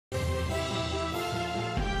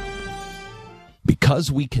because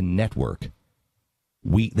we can network,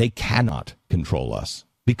 they cannot control us.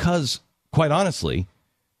 Because, quite honestly,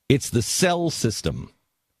 it's the cell system.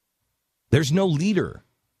 There's no leader.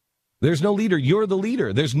 There's no leader. You're the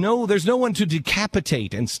leader. There's no one to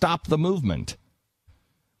decapitate and stop the movement.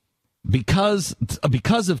 Because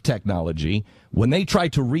of technology, when they try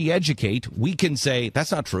to re-educate, we can say,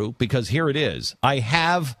 that's not true, because here it is. I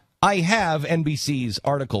have NBC's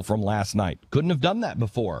article from last night. Couldn't have done that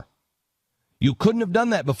before. You couldn't have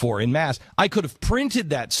done that before en masse. I could have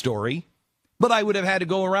printed that story, but I would have had to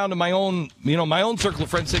go around to my own circle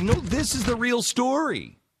of friends saying, no, this is the real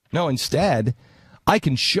story. No, instead, I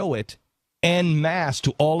can show it en masse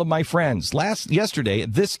to all of my friends. Yesterday,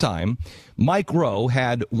 at this time, Mike Rowe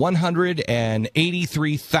had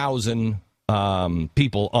 183,000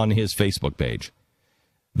 people on his Facebook page.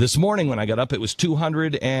 This morning when I got up, it was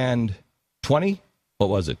 220. What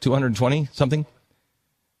was it? 220 something?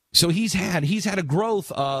 So he's had a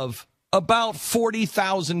growth of about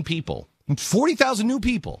 40,000 people. 40,000 new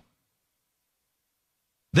people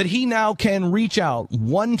that he now can reach out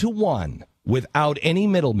one-to-one without any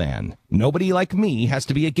middleman. Nobody like me has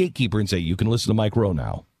to be a gatekeeper and say, you can listen to Mike Rowe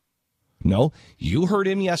now. No, you heard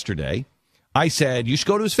him yesterday. I said, you should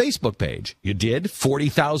go to his Facebook page. You did.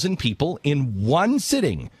 40,000 people in one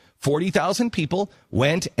sitting. 40,000 people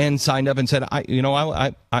went and signed up and said,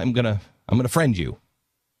 I'm going to friend you.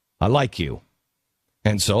 I like you.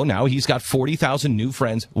 And so now he's got 40,000 new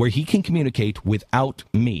friends where he can communicate without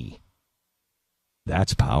me.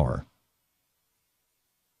 That's power.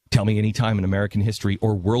 Tell me any time in American history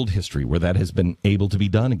or world history where that has been able to be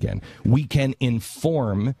done again. We can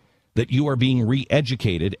inform that you are being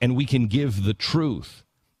re-educated, and we can give the truth.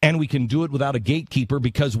 And we can do it without a gatekeeper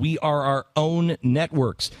because we are our own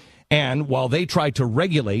networks. And while they try to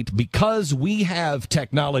regulate, because we have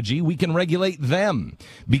technology, we can regulate them.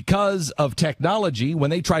 Because of technology, when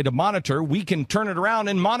they try to monitor, we can turn it around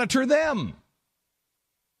and monitor them.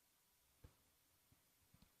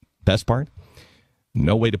 Best part?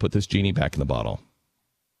 No way to put this genie back in the bottle.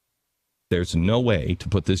 There's no way to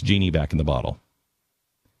put this genie back in the bottle.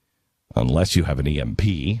 Unless you have an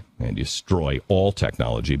EMP and destroy all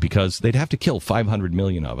technology, because they'd have to kill 500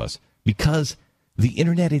 million of us. Because the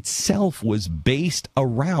internet itself was based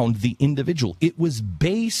around the individual. It was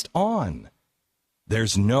based on.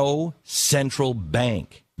 There's no central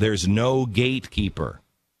bank. There's no gatekeeper.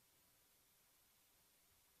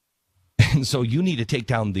 And so you need to take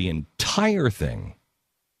down the entire thing.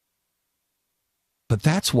 But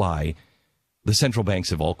that's why the central banks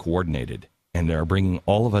have all coordinated, and they're bringing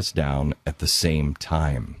all of us down at the same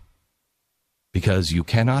time. Because you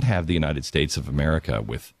cannot have the United States of America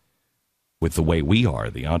with the way we are,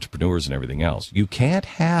 the entrepreneurs and everything else. You can't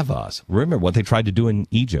have us. Remember what they tried to do in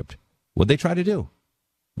Egypt. What did they try to do?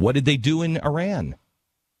 What did they do in Iran?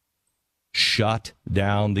 Shut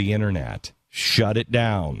down the internet. Shut it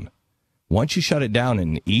down. Once you shut it down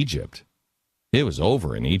in Egypt, it was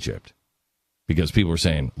over in Egypt. Because people were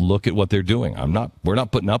saying, look at what they're doing. We're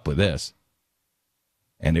not putting up with this.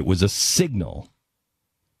 And it was a signal.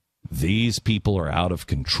 These people are out of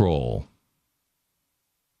control.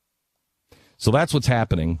 So that's what's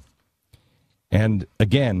happening. And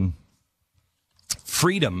again,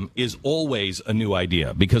 freedom is always a new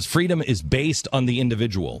idea because freedom is based on the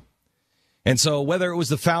individual. And so whether it was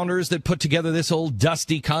the founders that put together this old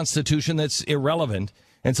dusty constitution that's irrelevant,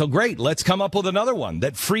 and so great, let's come up with another one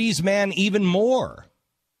that frees man even more.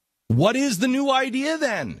 What is the new idea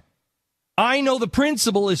then? I know the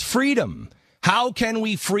principle is freedom. How can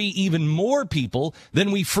we free even more people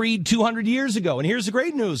than we freed 200 years ago? And here's the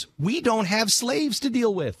great news. We don't have slaves to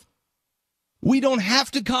deal with. We don't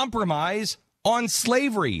have to compromise on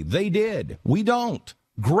slavery. They did. We don't.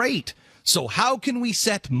 Great. So how can we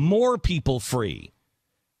set more people free?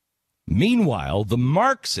 Meanwhile, the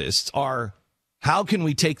Marxists are, how can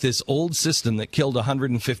we take this old system that killed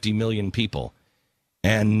 150 million people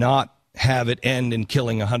and not have it end in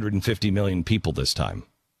killing 150 million people this time?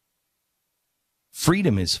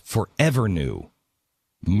 Freedom is forever new.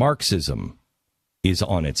 Marxism is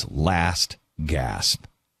on its last gasp,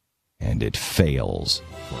 and it fails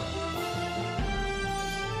forever.